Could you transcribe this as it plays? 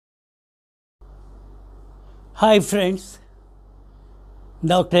Hi friends,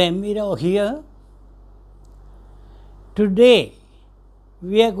 Dr. MVRao here. Today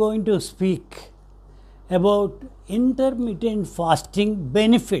we are going to speak about intermittent fasting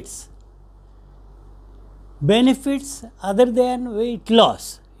benefits. Benefits other than weight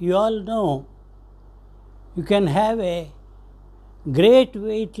loss. You all know you can have a great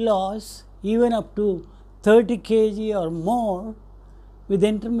weight loss even up to 30 kg or more with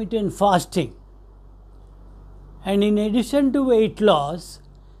intermittent fasting. And in addition to weight loss,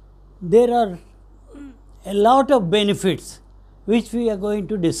 there are a lot of benefits which we are going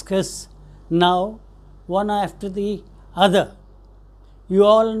to discuss now, one after the other. You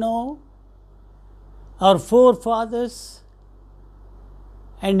all know our forefathers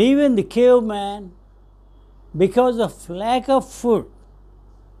and even the caveman, because of lack of food,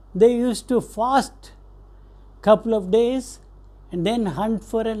 they used to fast couple of days and then hunt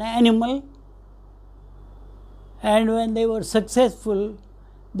for an animal. And when they were successful,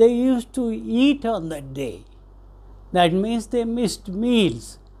 they used to eat on that day. That means they missed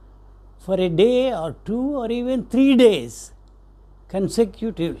meals for a day or 2 or even 3 days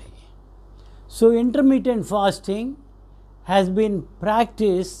consecutively. So intermittent fasting has been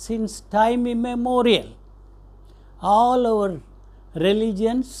practiced since time immemorial. All our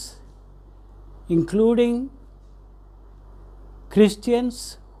religions, including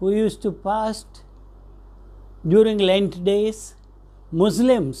Christians who used to fast during Lent days,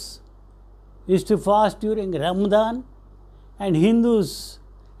 Muslims used to fast during Ramadan, and Hindus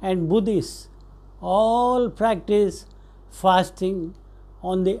and Buddhists all practice fasting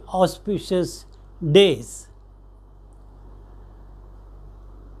on the auspicious days.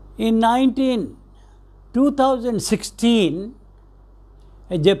 In 2016,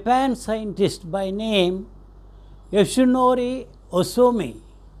 a Japan scientist by name Yoshinori Osamu,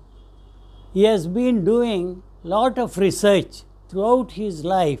 he has been doing lot of research throughout his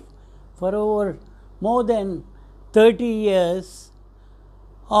life for over more than 30 years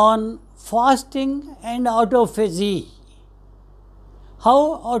on fasting and autophagy.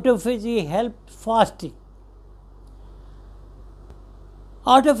 How autophagy helped fasting?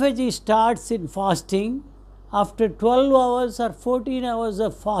 Autophagy starts in fasting after 12 hours or 14 hours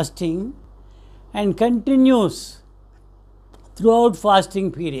of fasting and continues throughout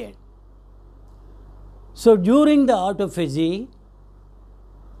fasting period. So during the autophagy,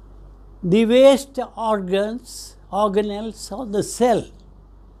 the waste organelles of the cell,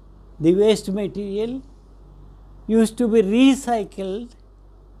 the waste material used to be recycled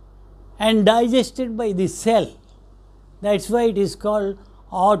and digested by the cell. That's why it is called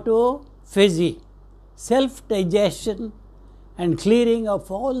autophagy, self-digestion and clearing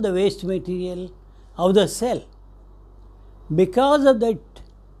of all the waste material of the cell. Because of that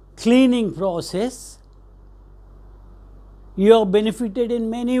cleaning process, you are benefited in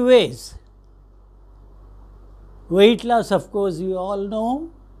many ways. Weight loss, of course, you all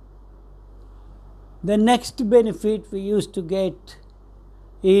know. The next benefit we used to get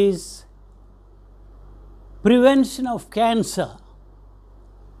is prevention of cancer.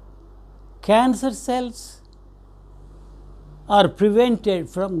 Cancer cells are prevented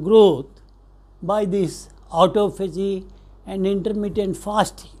from growth by this autophagy and intermittent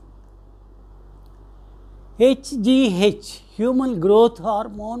fasting. HGH, human growth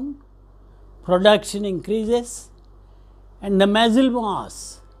hormone production increases, and the muscle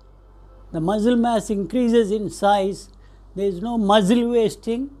mass increases in size. There is no muscle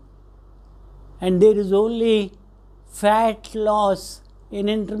wasting and there is only fat loss in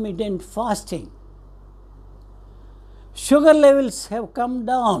intermittent fasting. Sugar levels have come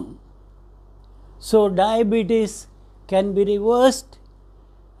down, so diabetes can be reversed,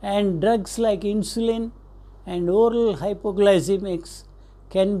 and drugs like insulin and oral hypoglycemics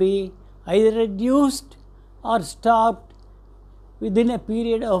can be either reduced or stopped within a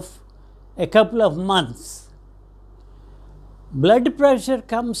period of a couple of months. Blood pressure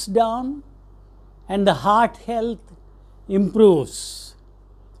comes down and the heart health improves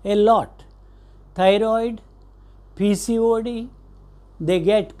a lot. Thyroid, PCOD, they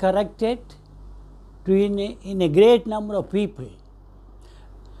get corrected in a great number of people.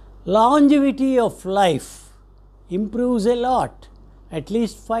 Longevity of life improves a lot, at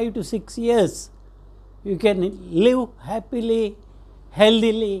least 5 to 6 years. You can live happily,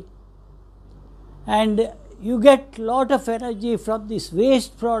 healthily, and you get lot of energy from these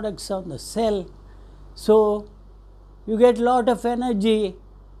waste products on the cell. So you get lot of energy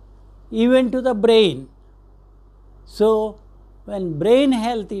even to the brain. So when brain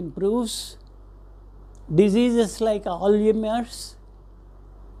health improves, diseases like Alzheimer's,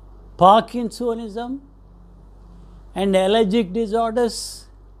 Parkinsonism, and allergic disorders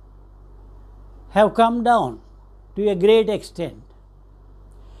have come down to a great extent.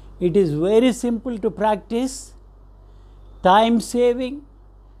 It is very simple to practice, time saving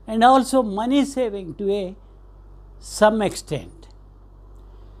and also money saving to some extent.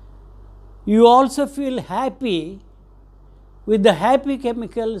 You also feel happy with the happy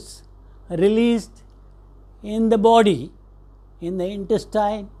chemicals released in the body, in the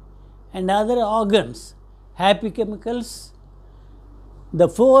intestine and other organs. Happy chemicals, the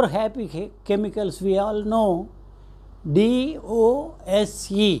 4 happy chemicals we all know,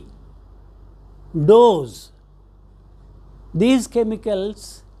 DOSE, dose. These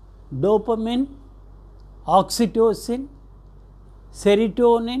chemicals, dopamine, oxytocin,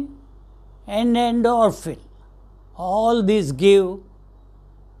 serotonin and endorphin, all these give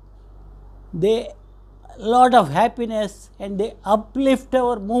a lot of happiness and they uplift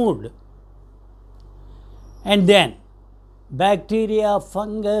our mood. And then bacteria,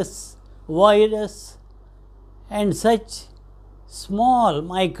 fungus, virus and such small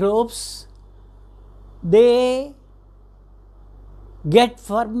microbes, they get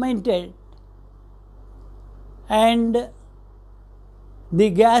fermented and the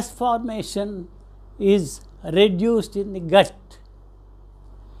gas formation is reduced in the gut.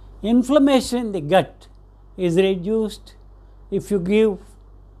 Inflammation in the gut is reduced if you give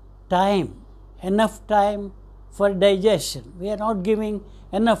time, enough time for digestion. We are not giving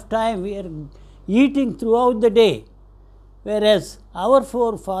enough time, we are eating throughout the day, whereas our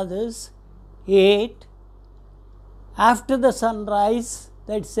forefathers ate after the sunrise,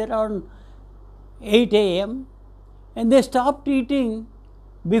 that's around 8 a.m. and they stopped eating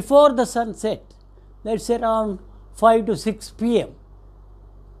before the sunset, that's around 5 to 6 p.m.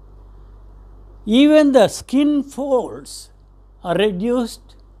 Even the skin folds are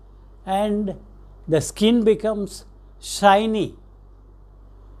reduced and the skin becomes shiny.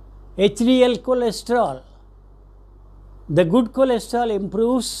 HDL cholesterol, the good cholesterol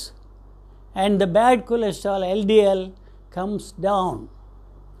improves and the bad cholesterol LDL comes down.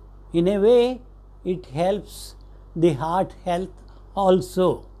 In a way, it helps the heart health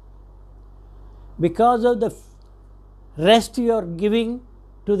also. Because of the rest you are giving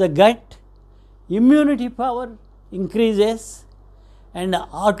to the gut, immunity power increases and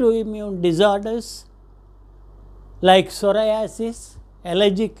autoimmune disorders like psoriasis,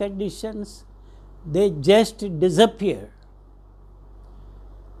 allergic conditions, they just disappear.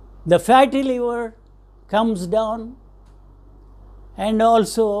 The fatty liver comes down and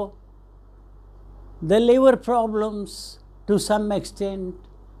also the liver problems to some extent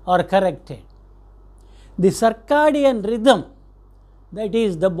are corrected. The circadian rhythm, that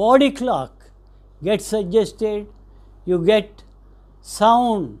is the body clock, gets adjusted, you get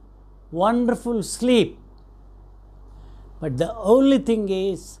sound, wonderful sleep. But the only thing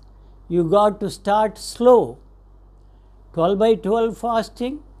is, you got to start slow. 12 by 12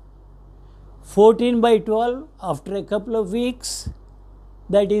 fasting, 14 by 12 after a couple of weeks,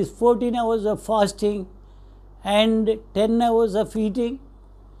 that is 14 hours of fasting and 10 hours of eating,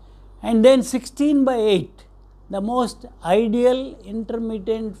 and then 16 by 8, the most ideal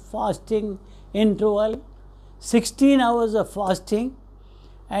intermittent fasting interval, 16 hours of fasting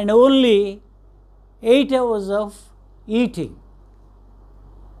and only 8 hours of eating.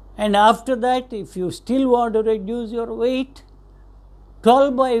 And after that, if you still want to reduce your weight,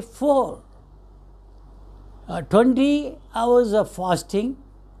 12 by 4, 20 hours of fasting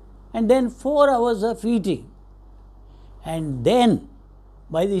and then 4 hours of eating. And then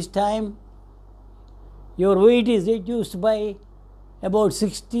by this time, your weight is reduced by about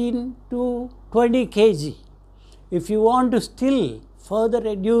 16 to 20 kg. If you want to still further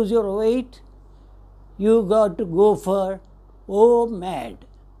reduce your weight, you got to go for OMAD,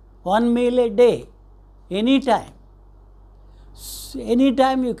 1 meal a day, anytime.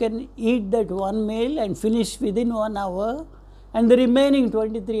 Anytime you can eat that 1 meal and finish within 1 hour, and the remaining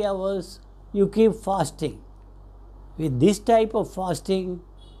 23 hours you keep fasting. With this type of fasting,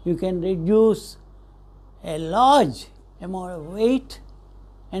 you can reduce a large amount of weight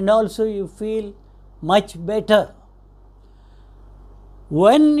and also you feel much better.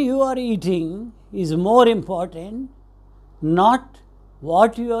 When you are eating is more important, not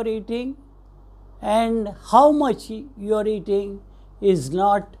what you are eating and how much you are eating is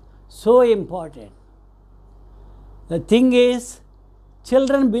not so important. The thing is,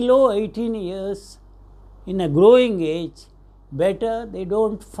 children below 18 years in a growing age, better they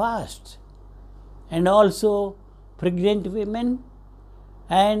don't fast. And also pregnant women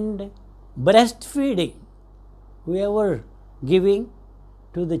and breastfeeding, whoever giving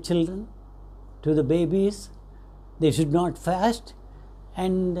to the children, to the babies, they should not fast,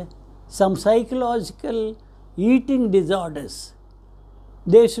 and some psychological eating disorders,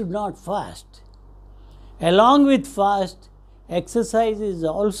 they should not fast. Along with fast, exercise is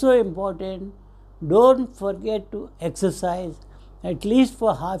also important. Don't forget to exercise at least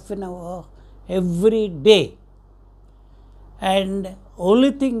for half an hour every day. And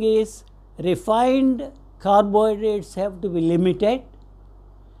only thing is, refined carbohydrates have to be limited,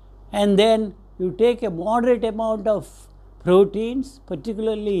 and then you take a moderate amount of proteins,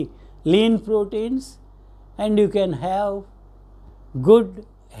 particularly lean proteins, and you can have good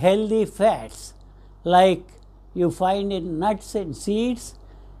healthy fats like you find in nuts and seeds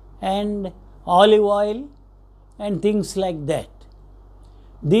and olive oil and things like that.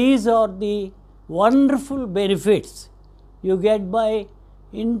 These are the wonderful benefits you get by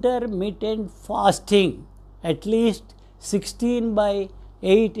intermittent fasting, at least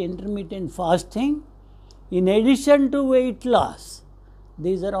 16/8 intermittent fasting, in addition to weight loss.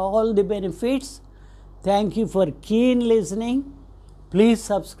 These are all the benefits. Thank you for keen listening. Please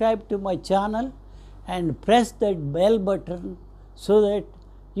subscribe to my channel and press that bell button so that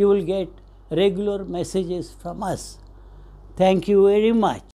you will get regular messages from us. Thank you very much.